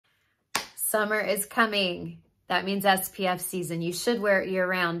Summer is coming. That means SPF season. You should wear it year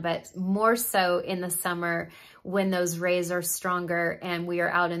round, but more so in the summer when those rays are stronger and we are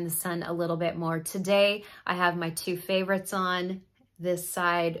out in the sun a little bit more. Today, I have my two favorites on, this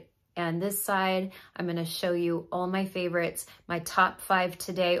side and this side. I'm gonna show you all my favorites, my top 5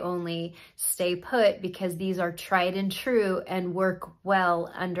 today only. Stay put because these are tried and true and work well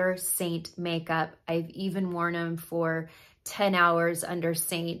under Seint makeup. I've even worn them for 10 hours under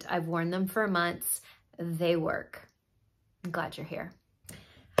Seint. I've worn them for months. They work. I'm glad you're here.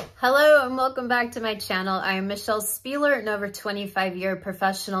 Hello and welcome back to my channel. I am Michelle Spieler, an over 25-year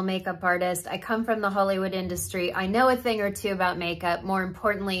professional makeup artist. I come from the Hollywood industry. I know a thing or two about makeup. More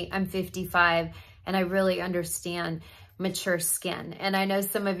importantly, I'm 55 and I really understand mature skin. And I know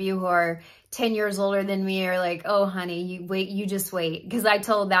some of you who are 10 years older than me are like, oh honey, you just wait. Because I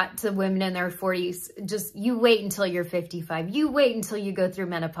told that to women in their 40s, just you wait until you're 55. You wait until you go through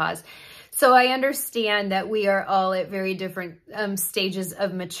menopause. So I understand that we are all at very different stages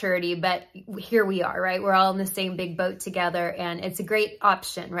of maturity, but here we are, right? We're all in the same big boat together and it's a great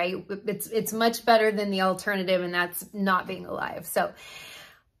option, right? It's much better than the alternative, and that's not being alive. So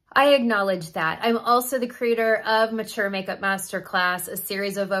I acknowledge that. I'm also the creator of Mature Makeup Masterclass, a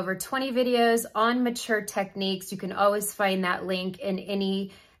series of over 20 videos on mature techniques. You can always find that link in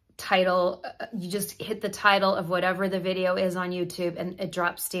any title. You just hit the title of whatever the video is on YouTube and it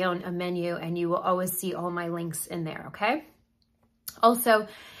drops down a menu and you will always see all my links in there, okay? Also,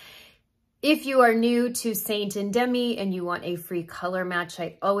 if you are new to Seint and Demi and you want a free color match,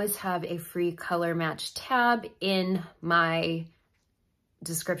 I always have a free color match tab in my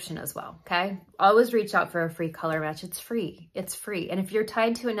description as well, okay? Always reach out for a free color match. It's free. It's free. And if you're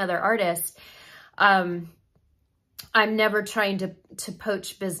tied to another artist, I'm never trying to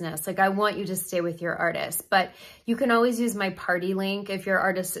poach business. Like I want you to stay with your artist, but you can always use my party link if your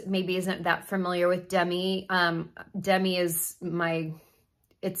artist maybe isn't that familiar with Demi. Demi is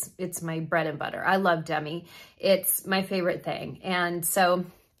it's my bread and butter. I love Demi. It's my favorite thing. And so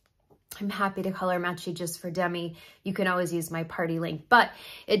I'm happy to color match you just for Demi. You can always use my party link, but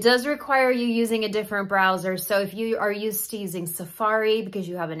it does require you using a different browser. So if you are used to using Safari because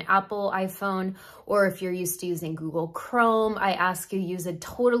you have an Apple iPhone, or if you're used to using Google Chrome, I ask you use a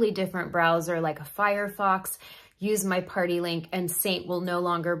totally different browser like a Firefox. Use my party link and Seint will no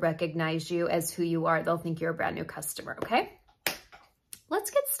longer recognize you as who you are. They'll think you're a brand new customer, okay? Let's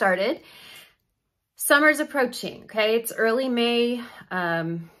get started. Summer's approaching, okay? It's early May.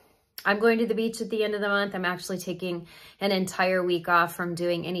 I'm going to the beach at the end of the month. I'm actually taking an entire week off from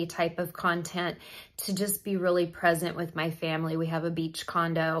doing any type of content to just be really present with my family. We have a beach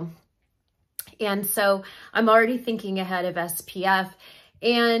condo. And so I'm already thinking ahead of SPF.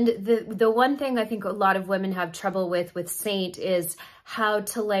 And the one thing I think a lot of women have trouble with Seint is how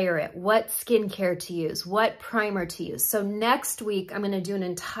to layer it, what skincare to use, what primer to use. So next week, I'm going to do an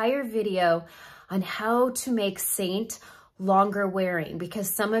entire video on how to make Seint longer wearing, because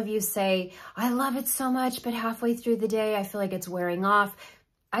some of you say, I love it so much, but halfway through the day, I feel like it's wearing off.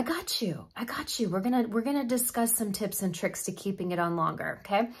 I got you. I got you. We're gonna discuss some tips and tricks to keeping it on longer,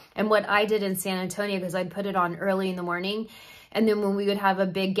 okay? And what I did in San Antonio, because I'd put it on early in the morning, and then when we would have a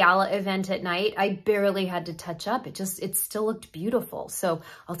big gala event at night, I barely had to touch up. It still looked beautiful. So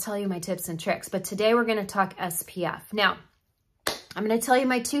I'll tell you my tips and tricks. But today we're gonna talk SPF. Now, I'm gonna tell you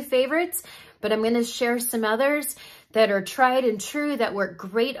my 2 favorites, but I'm gonna share some others that are tried and true, that work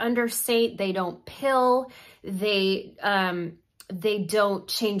great under Seint. They don't pill. They don't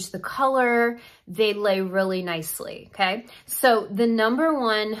change the color. They lay really nicely, okay? So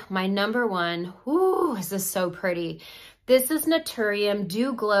my number one, ooh, is this so pretty? This is Naturium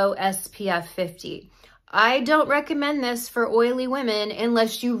Dew Glow SPF 50. I don't recommend this for oily women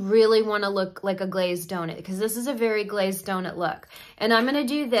unless you really want to look like a glazed donut, because this is a very glazed donut look. And I'm going to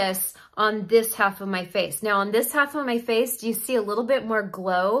do this on this half of my face. Now on this half of my face, do you see a little bit more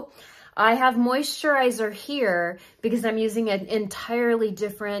glow? I have moisturizer here because I'm using an entirely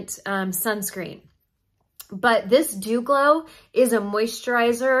different sunscreen. But this Dew Glow is a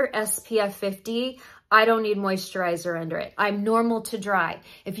moisturizer, SPF 50. I don't need moisturizer under it. I'm normal to dry.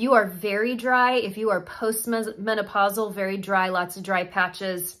 If you are very dry, if you are post-menopausal, very dry, lots of dry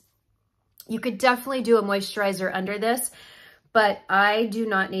patches, you could definitely do a moisturizer under this, but I do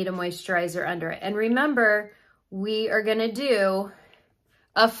not need a moisturizer under it. And remember, we are gonna do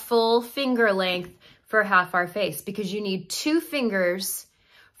a full finger length for half our face because you need 2 fingers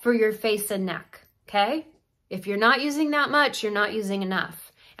for your face and neck, okay? If you're not using that much, you're not using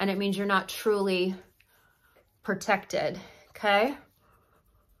enough. And it means you're not truly protected, okay?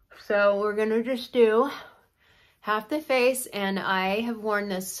 So we're gonna just do half the face, and I have worn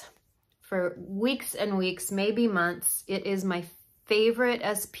this for weeks and weeks, maybe months. It is my favorite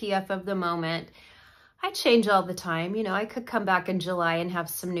SPF of the moment. I change all the time. You know, I could come back in July and have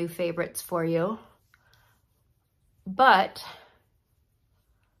some new favorites for you. But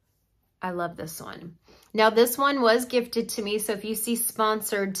I love this one. Now, this one was gifted to me. So if you see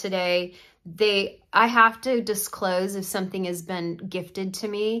sponsored today, I have to disclose if something has been gifted to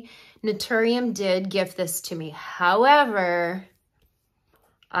me. Naturium did gift this to me. However,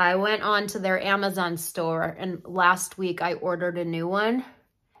 I went on to their Amazon store, and last week I ordered a new one.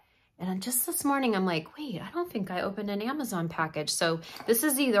 And just this morning, I'm like, wait, I don't think I opened an Amazon package. So this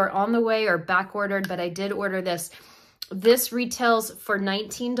is either on the way or back ordered, but I did order this. This retails for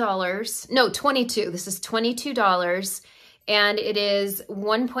 $19. No, $22. This is $22. And it is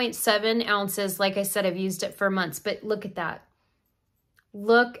 1.7 ounces. Like I said, I've used it for months, but look at that.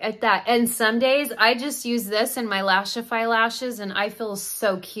 Look at that. And some days I just use this in my Lashify lashes and I feel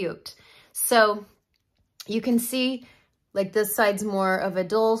so cute. So you can see like this side's more of a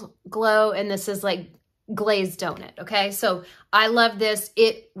dull glow and this is like glazed donut. Okay. So I love this.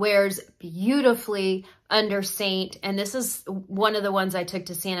 It wears beautifully under Seint. And this is one of the ones I took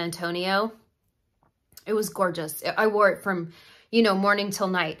to San Antonio. It was gorgeous. I wore it from, you know, morning till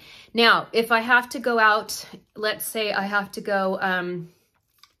night. Now, if I have to go out, let's say I have to go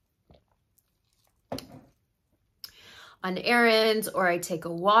on errands or I take a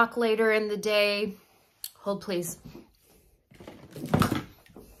walk later in the day. Hold, please.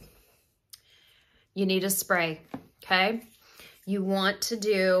 You need a spray, okay? You want to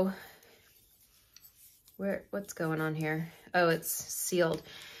do, what's going on here? Oh, it's sealed.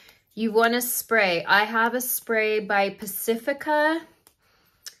 You want to spray. I have a spray by Pacifica.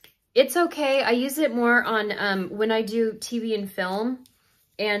 It's okay. I use it more on when I do TV and film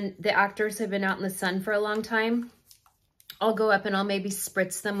and the actors have been out in the sun for a long time. I'll go up and I'll maybe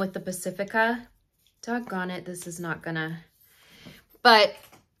spritz them with the Pacifica. Doggone it, this is not gonna. But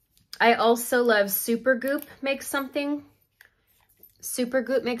I also love Supergoop makes something.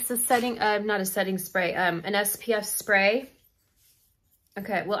 Supergoop makes a setting, not a setting spray, an SPF spray.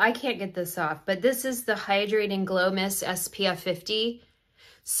 Okay, well, I can't get this off, but this is the Hydrating Glow Mist SPF 50.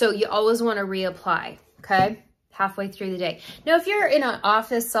 So you always want to reapply, okay? Halfway through the day. Now, if you're in an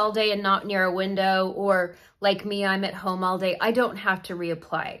office all day and not near a window, or like me, I'm at home all day, I don't have to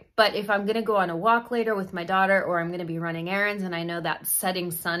reapply. But if I'm going to go on a walk later with my daughter, or I'm going to be running errands and I know that setting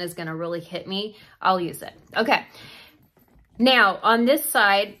sun is going to really hit me, I'll use it. Okay. Now, on this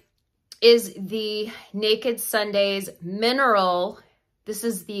side is the Naked Sundays Mineral. This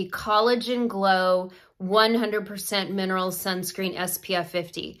is the Collagen Glow 100% Mineral Sunscreen SPF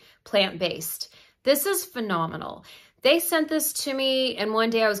 50, plant-based. This is phenomenal. They sent this to me, and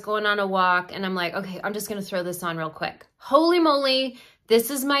one day I was going on a walk, and I'm like, okay, I'm just going to throw this on real quick. Holy moly,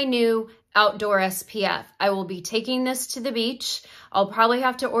 this is my new outdoor SPF. I will be taking this to the beach. I'll probably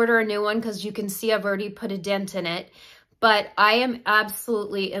have to order a new one because you can see I've already put a dent in it. But I am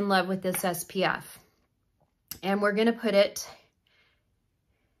absolutely in love with this SPF. And we're going to put it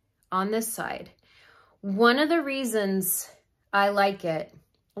on this side. One of the reasons I like it,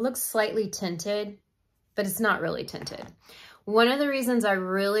 it looks slightly tinted, but it's not really tinted. One of the reasons I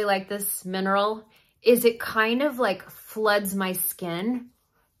really like this mineral is it kind of like floods my skin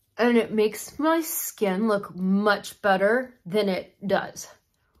and it makes my skin look much better than it does.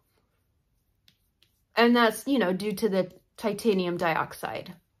 And that's, you know, due to the titanium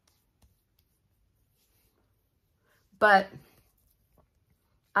dioxide. But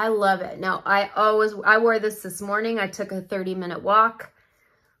I love it. Now, I wore this morning. I took a 30-minute walk,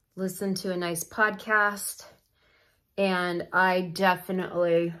 listened to a nice podcast, and I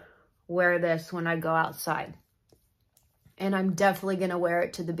definitely wear this when I go outside. And I'm definitely going to wear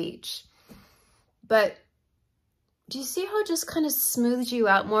it to the beach. But do you see how it just kind of smooths you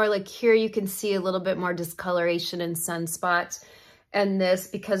out more? Like here you can see a little bit more discoloration and sunspots. And this,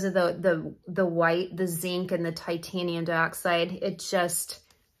 because of the white, the zinc, and the titanium dioxide, it just,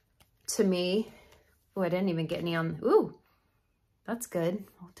 to me, oh, I didn't even get any on, ooh, that's good.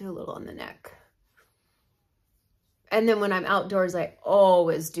 I'll do a little on the neck. And then when I'm outdoors, I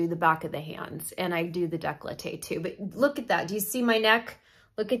always do the back of the hands, and I do the décolleté too. But look at that. Do you see my neck?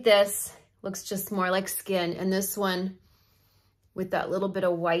 Look at this. Looks just more like skin. And this one with that little bit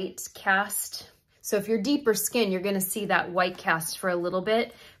of white cast. So if you're deeper skin, you're going to see that white cast for a little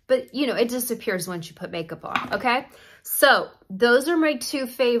bit. But, you know, it disappears once you put makeup on, okay? So those are my two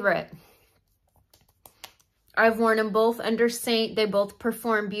favorite. I've worn them both under Seint. They both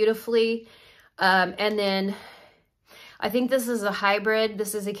perform beautifully. And then I think this is a hybrid.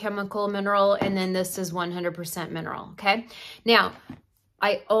 This is a chemical mineral. And then this is 100% mineral, okay? Now,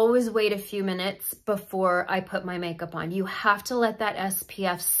 I always wait a few minutes before I put my makeup on. You have to let that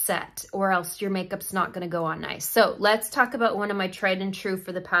SPF set or else your makeup's not going to go on nice. So let's talk about one of my tried and true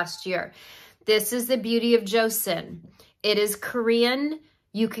for the past year. This is the Beauty of Joseon. It is Korean.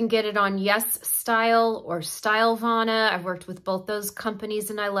 You can get it on Yes Style or Stylevana. I've worked with both those companies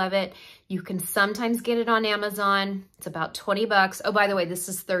and I love it. You can sometimes get it on Amazon. It's about 20 bucks. Oh, by the way, this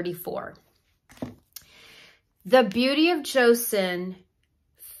is 34. The Beauty of Joseon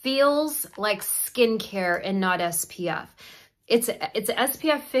feels like skincare and not SPF. It's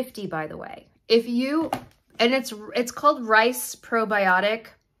SPF 50, by the way. And it's called Rice Probiotic.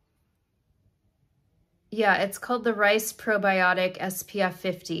 Yeah, it's called the Rice Probiotic SPF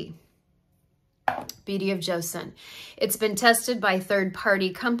 50. Beauty of Joseon. It's been tested by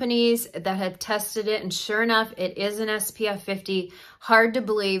third-party companies that have tested it, and sure enough, it is an SPF 50. Hard to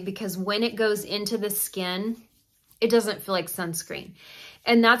believe because when it goes into the skin, it doesn't feel like sunscreen.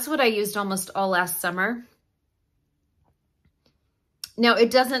 And that's what I used almost all last summer. Now,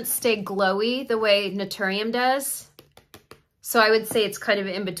 it doesn't stay glowy the way Naturium does. So I would say it's kind of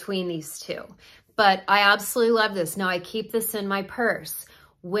in between these two. But I absolutely love this. Now, I keep this in my purse.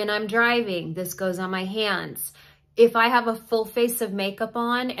 When I'm driving, this goes on my hands. If I have a full face of makeup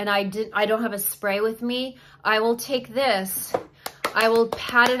on and I don't have a spray with me, I will take this. I will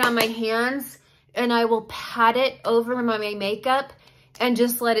pat it on my hands and I will pat it over my makeup and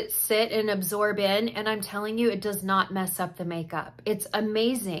just let it sit and absorb in. And I'm telling you, it does not mess up the makeup. It's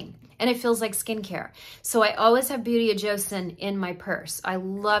amazing. And it feels like skincare. So I always have Beauty of Joseon in my purse. I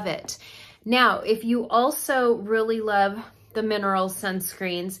love it. Now, if you also really love the mineral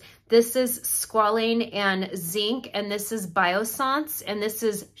sunscreens, this is squalane and zinc, and this is Biossance, and this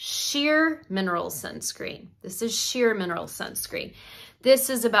is sheer mineral sunscreen. This is sheer mineral sunscreen. This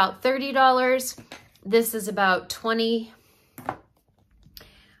is about $30. This is about $20.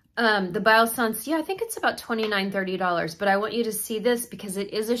 The Biossance, yeah, I think it's about $29, $30, but I want you to see this because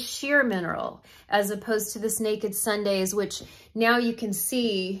it is a sheer mineral as opposed to this Naked Sundays, which now you can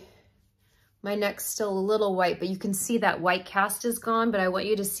see my neck's still a little white, but you can see that white cast is gone, but I want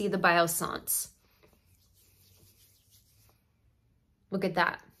you to see the Biossance. Look at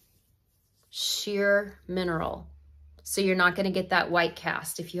that. Sheer mineral. So you're not going to get that white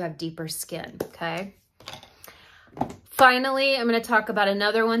cast if you have deeper skin, okay? Finally, I'm going to talk about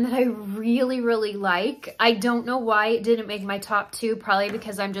another one that I really, really like. I don't know why it didn't make my top 2, probably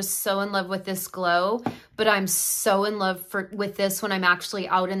because I'm just so in love with this glow, but I'm so in love with this when I'm actually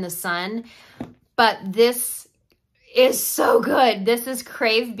out in the sun. But this is so good. This is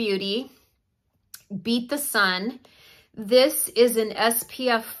Crave Beauty, Beat the Sun. This is an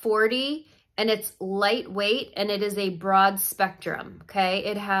SPF 40 and it's lightweight and it is a broad spectrum, okay?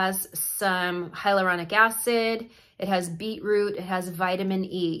 It has some hyaluronic acid, it has beetroot, it has vitamin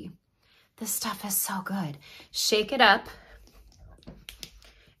E. This stuff is so good. Shake it up.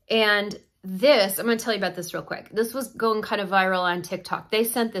 And this, I'm going to tell you about this real quick. This was going kind of viral on TikTok. They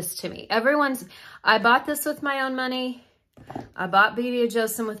sent this to me. I bought this with my own money. I bought Beauty of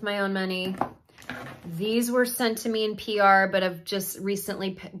Joseon with my own money. These were sent to me in PR, but I've just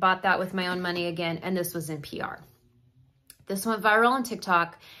recently bought that with my own money again, and this was in PR. This went viral on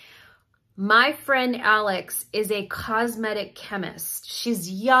TikTok. My friend Alex is a cosmetic chemist. She's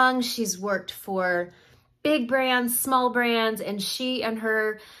young. She's worked for big brands, small brands, and she and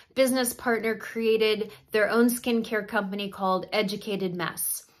her business partner created their own skincare company called Educated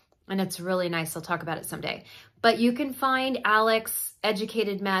Mess. And it's really nice. I'll talk about it someday. But you can find Alex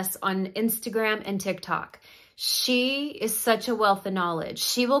Educated Mess on Instagram and TikTok. She is such a wealth of knowledge.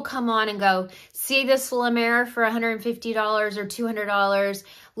 She will come on and go, see this La Mer for $150 or $200.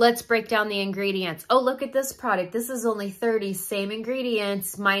 Let's break down the ingredients. Oh, look at this product. This is only 30, same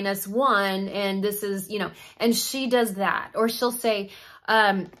ingredients, -1. And this is, you know, and she does that. Or she'll say,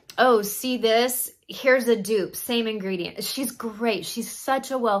 oh, see this? Here's a dupe, same ingredient. She's great. She's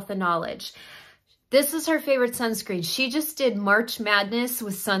such a wealth of knowledge. This is her favorite sunscreen. She just did March Madness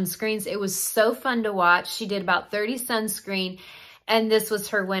with sunscreens. It was so fun to watch. She did about 30 sunscreen, and this was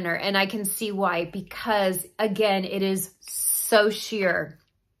her winner. And I can see why, because again, it is so sheer.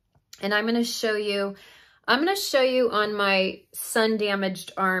 And I'm going to show you on my sun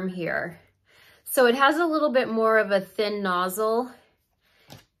damaged arm here. So it has a little bit more of a thin nozzle,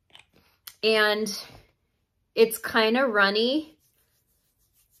 and it's kind of runny,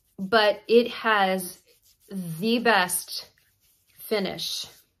 but it has the best finish.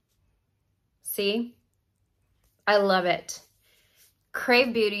 See? I love it.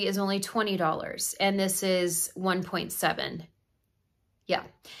 Crave Beauty is only $20, and this is 1.7. Yeah.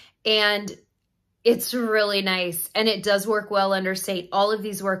 And It's really nice, and it does work well under Seint. All of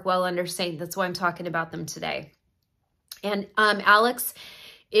these work well under Seint. That's why I'm talking about them today. And Alex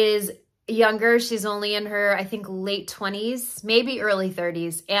is younger. She's only in her, I think, late 20s, maybe early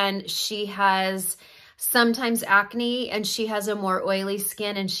 30s. And she has sometimes acne, and she has a more oily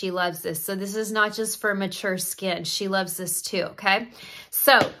skin, and she loves this. So this is not just for mature skin. She loves this too, okay?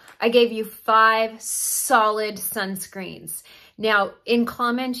 So I gave you 5 solid sunscreens. Now, in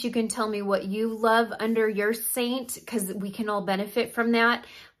comments, you can tell me what you love under your Seint, because we can all benefit from that.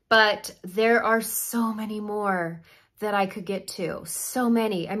 But there are so many more that I could get to. So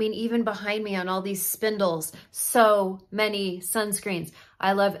many. I mean, even behind me on all these spindles, so many sunscreens.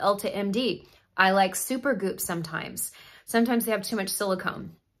 I love Elta MD. I like Supergoop sometimes. Sometimes they have too much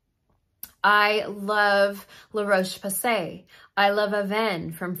silicone. I love La Roche-Posay. I love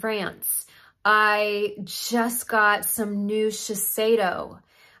Avène from France. I just got some new Shiseido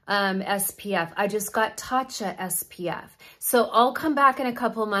SPF. I just got Tatcha SPF. So I'll come back in a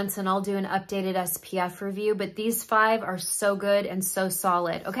couple of months and I'll do an updated SPF review, but these 5 are so good and so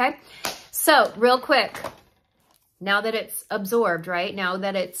solid, okay? So real quick, now that it's absorbed, right? Now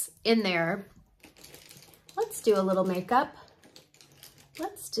that it's in there, let's do a little makeup.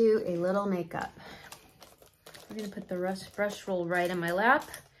 Let's do a little makeup. We're gonna put the brush roll right in my lap.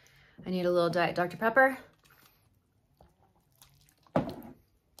 I need a little Diet Dr. Pepper.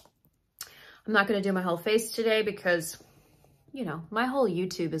 I'm not gonna do my whole face today because, you know, my whole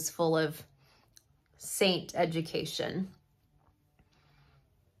YouTube is full of Seint education.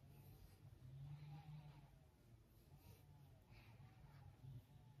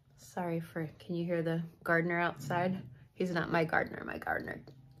 Sorry for, can you hear the gardener outside? He's not my gardener. My gardener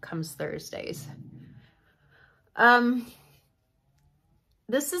comes Thursdays.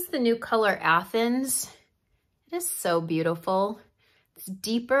 This is the new color Athens. It is so beautiful. It's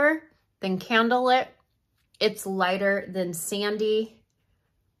deeper than Candlelit. It's lighter than Sandy.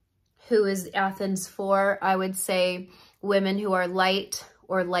 Who is Athens for? I would say women who are light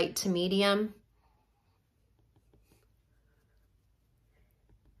or light to medium.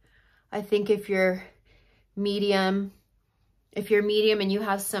 I think if you're medium and you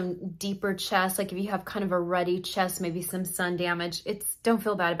have some deeper chest, like if you have kind of a ruddy chest, maybe some sun damage, don't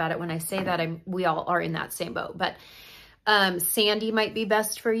feel bad about it when I say that. We all are in that same boat, but Sandy might be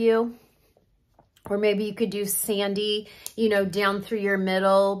best for you. Or maybe you could do Sandy, you know, down through your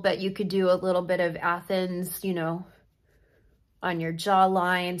middle, but you could do a little bit of Athens, you know, on your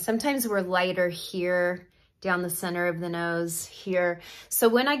jawline. Sometimes we're lighter here, down the center of the nose here. So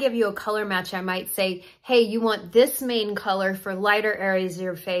when I give you a color match, I might say, hey, you want this main color for lighter areas of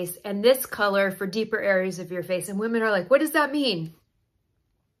your face and this color for deeper areas of your face. And women are like, what does that mean?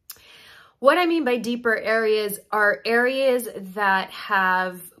 What I mean by deeper areas are areas that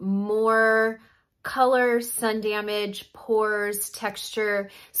have more color, sun damage, pores, texture.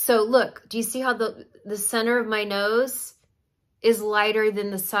 So look, do you see how the center of my nose is lighter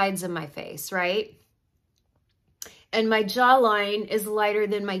than the sides of my face, right? And my jawline is lighter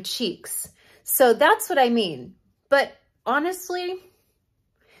than my cheeks. So that's what I mean. But honestly,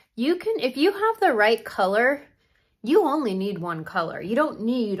 you can, if you have the right color, you only need one color. You don't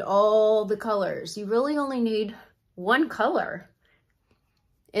need all the colors. You really only need one color,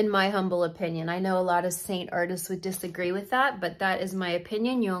 in my humble opinion. I know a lot of Seint artists would disagree with that, but that is my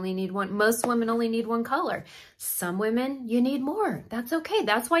opinion. You only need one. Most women only need one color. Some women, you need more. That's okay.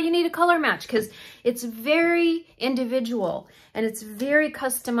 That's why you need a color match, because it's very individual and it's very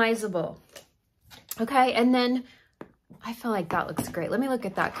customizable. Okay, and then I feel like that looks great. Let me look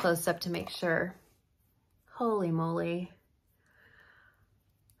at that close up to make sure. Holy moly.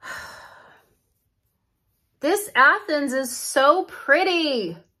 This Athens is so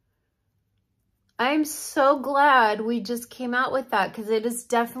pretty. I'm so glad we just came out with that because it is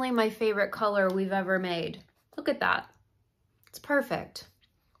definitely my favorite color we've ever made. Look at that. It's perfect.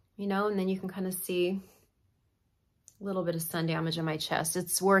 You know, and then you can kind of see a little bit of sun damage on my chest.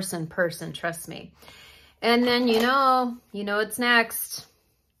 It's worse in person, trust me. And then, you know what's next.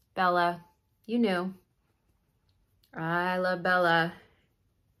 Bella, you knew. I love Bella.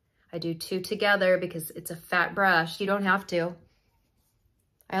 I do 2 together because it's a fat brush. You don't have to.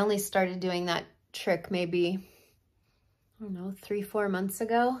 I only started doing that trick maybe, I don't know, 3-4 months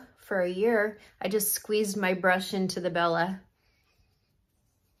ago. For a year, I just squeezed my brush into the Bella.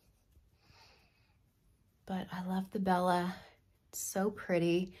 But I love the Bella. It's so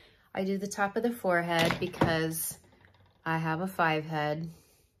pretty. I do the top of the forehead because I have a 5 head.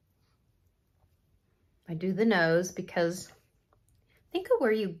 I do the nose because think of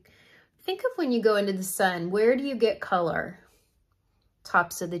when you go into the sun, where do you get color?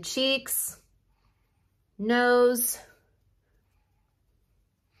 Tops of the cheeks, Nose.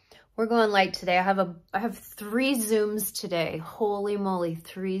 We're going light today. I have 3 zooms today. Holy moly,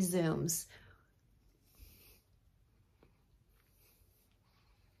 3 zooms.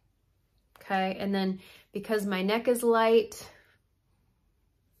 Okay, and then because my neck is light,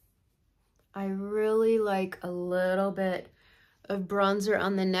 I really like a little bit of bronzer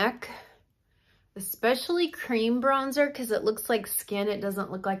on the neck, especially cream bronzer, because it looks like skin. It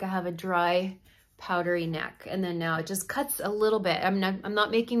doesn't look like I have a dry, powdery neck. And then now it just cuts a little bit. I'm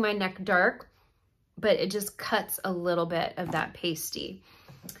not making my neck dark, but it just cuts a little bit of that pasty.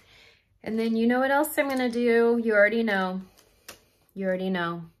 And then you know what else I'm gonna do? You already know. You already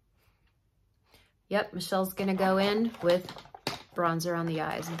know. Yep, Michelle's gonna go in with bronzer on the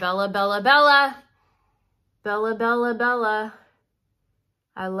eyes. Bella, Bella, Bella. Bella, Bella, Bella.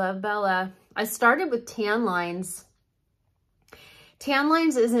 I love Bella. I started with tan lines. Tan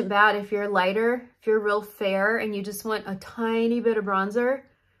lines isn't bad if you're lighter, if you're real fair and you just want a tiny bit of bronzer.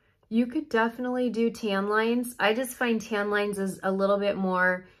 You could definitely do tan lines. I just find tan lines is a little bit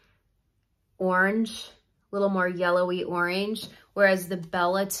more orange, a little more yellowy orange, whereas the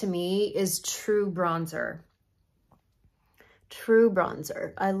Bella to me is true bronzer. True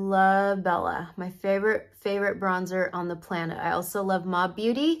bronzer. I love Bella. My favorite bronzer on the planet. I also love Mob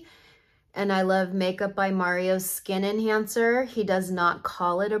Beauty, and I love Makeup by Mario's Skin Enhancer. He does not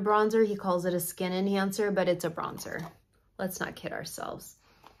call it a bronzer. He calls it a skin enhancer, but it's a bronzer. Let's not kid ourselves.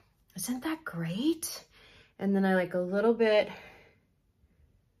 Isn't that great? And then I like a little bit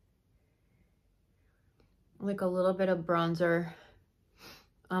of bronzer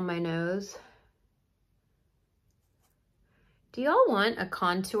on my nose. Do y'all want a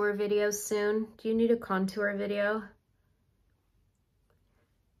contour video soon? Do you need a contour video?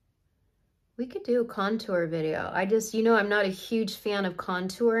 We could do a contour video. You know, I'm not a huge fan of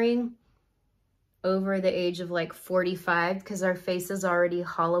contouring over the age of like 45 because our face is already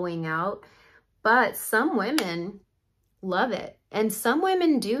hollowing out. But some women love it. And some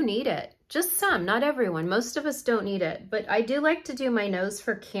women do need it. Just some, not everyone. Most of us don't need it. But I do like to do my nose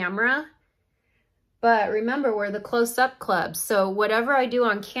for camera. But remember, we're the close-up club. So whatever I do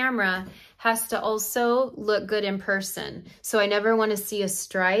on camera has to also look good in person. So I never want to see a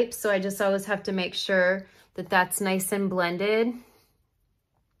stripe. So I just always have to make sure that that's nice and blended,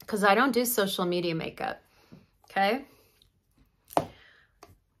 because I don't do social media makeup. Okay.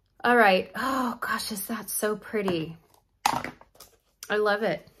 All right. Oh gosh, is that so pretty? I love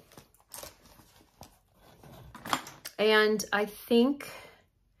it. And I think,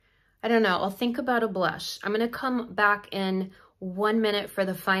 I don't know, I'll think about a blush. I'm gonna come back in 1 minute for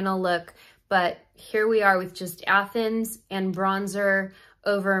the final look, but here we are with just Athens and bronzer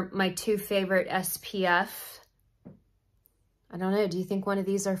over my 2 favorite SPF. I don't know, do you think one of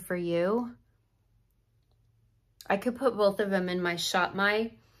these are for you? I could put both of them in my Shop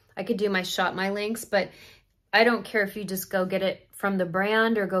My. I could do my Shop My links, but I don't care if you just go get it from the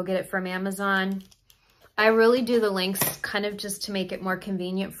brand or go get it from Amazon. I really do the links kind of just to make it more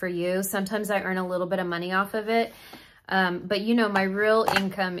convenient for you. Sometimes I earn a little bit of money off of it. But you know, my real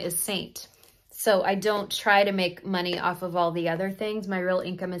income is Seint. So I don't try to make money off of all the other things. My real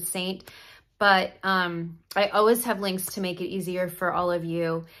income is Seint. But I always have links to make it easier for all of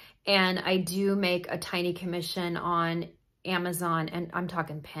you. And I do make a tiny commission on Amazon. And I'm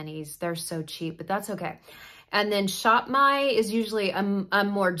talking pennies. They're so cheap, but that's okay. And then Shop My is usually a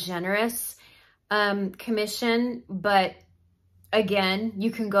more generous commission, but again, you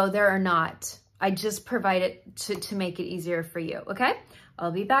can go there or not. I just provide it to make it easier for you, okay?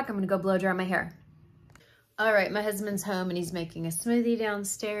 I'll be back. I'm gonna go blow dry my hair. All right, my husband's home and he's making a smoothie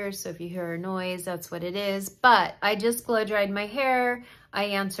downstairs, so if you hear a noise, that's what it is. But I just blow dried my hair. I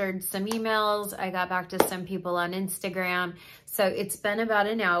answered some emails. I got back to some people on Instagram. So it's been about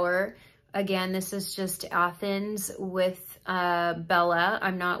an hour. Again, this is just Athens with Bella.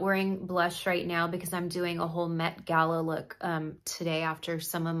 I'm not wearing blush right now because I'm doing a whole Met Gala look today after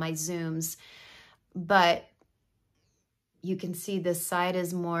some of my Zooms. But you can see this side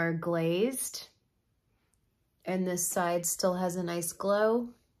is more glazed and this side still has a nice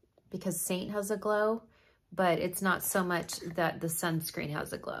glow because Seint has a glow, but it's not so much that the sunscreen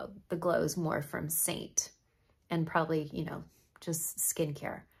has a glow. The glow is more from Seint and probably, you know, just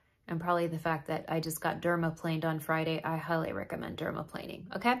skincare. And probably the fact that I just got dermaplaned on Friday. I highly recommend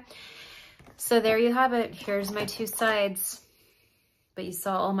dermaplaning, okay? So there you have it. Here's my 2 sides. But you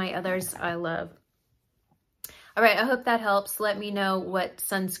saw all my others I love. All right, I hope that helps. Let me know what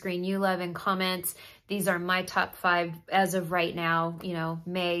sunscreen you love in comments. These are my top 5 as of right now, you know,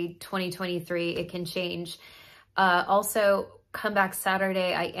 May 2023. It can change. Also, come back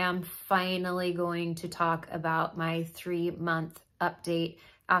Saturday, I am finally going to talk about my 3-month update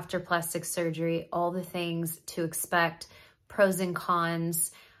after plastic surgery, all the things to expect, pros and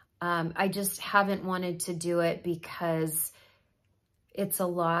cons. I just haven't wanted to do it because it's a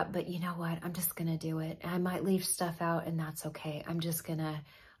lot, but you know what? I'm just going to do it. I might leave stuff out and that's okay. I'm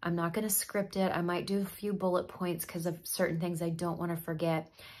not going to script it. I might do a few bullet points because of certain things I don't want to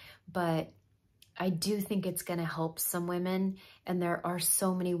forget, but I do think it's going to help some women. And there are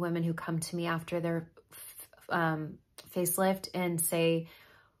so many women who come to me after their facelift and say,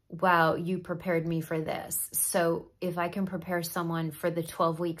 wow, you prepared me for this. So if I can prepare someone for the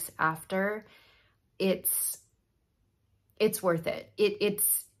 12 weeks after, it's worth it.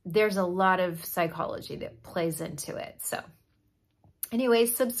 There's a lot of psychology that plays into it. So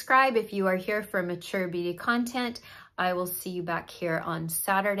anyways, subscribe if you are here for mature beauty content. I will see you back here on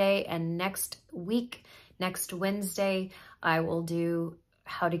Saturday, and next week, next Wednesday, I will do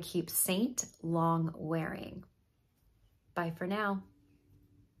how to keep Seint long wearing. Bye for now.